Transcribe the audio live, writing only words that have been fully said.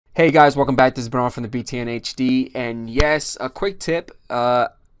Hey guys, welcome back. This is Bernard from the BTNHD, and yes, a quick tip.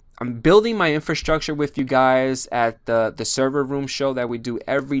 I'm building my infrastructure with you guys at the server room show that we do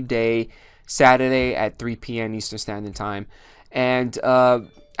every day, Saturday at 3 p.m. Eastern Standard Time, and I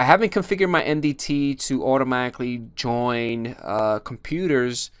haven't configured my MDT to automatically join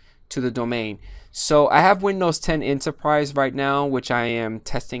computers to the domain. So I have Windows 10 Enterprise right now, which I am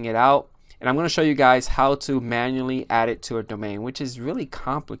testing it out. And I'm going to show you guys how to manually add it to a domain, which is really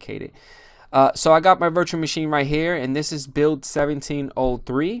complicated. So I got my virtual machine right here, and this is build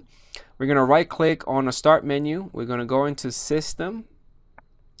 1703. We're going to right click on the start menu. We're going to go into system.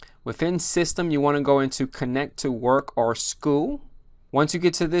 Within system, you want to go into connect to work or school. Once you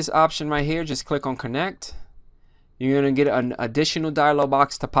get to this option right here, just click on connect. You're going to get an additional dialog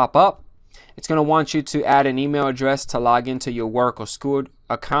box to pop up. It's going to want you to add an email address to log into your work or school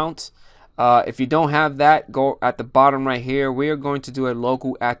account. If you don't have that, go at the bottom right here. We are going to do a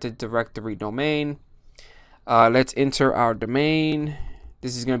local Active Directory domain. Let's enter our domain.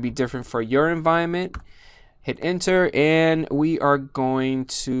 This is going to be different for your environment. Hit enter, and we are going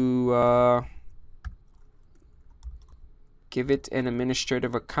to give it an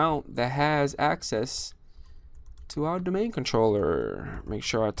administrative account that has access to our domain controller. Make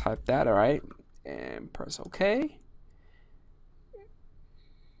sure I type that, all right, and press OK.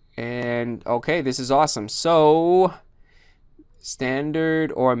 And okay, this is awesome. So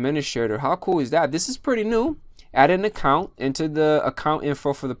standard or administrator, how cool is that? This is pretty new. Add an account, enter the account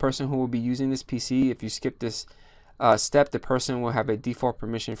info for the person who will be using this PC. If you skip this step, the person will have a default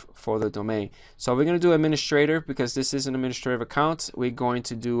permission for the domain. So we're going to do administrator because this is an administrative account. We're going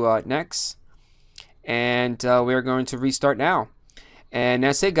to do next, and we're going to restart now. And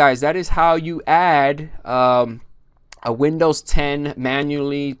that's it, guys. That is how you add a Windows 10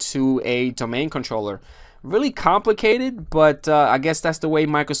 manually to a domain controller. Really complicated, but I guess that's the way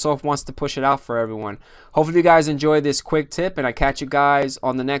Microsoft wants to push it out for everyone. Hopefully you guys enjoy this quick tip, and I catch you guys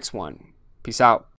on the next one. Peace out.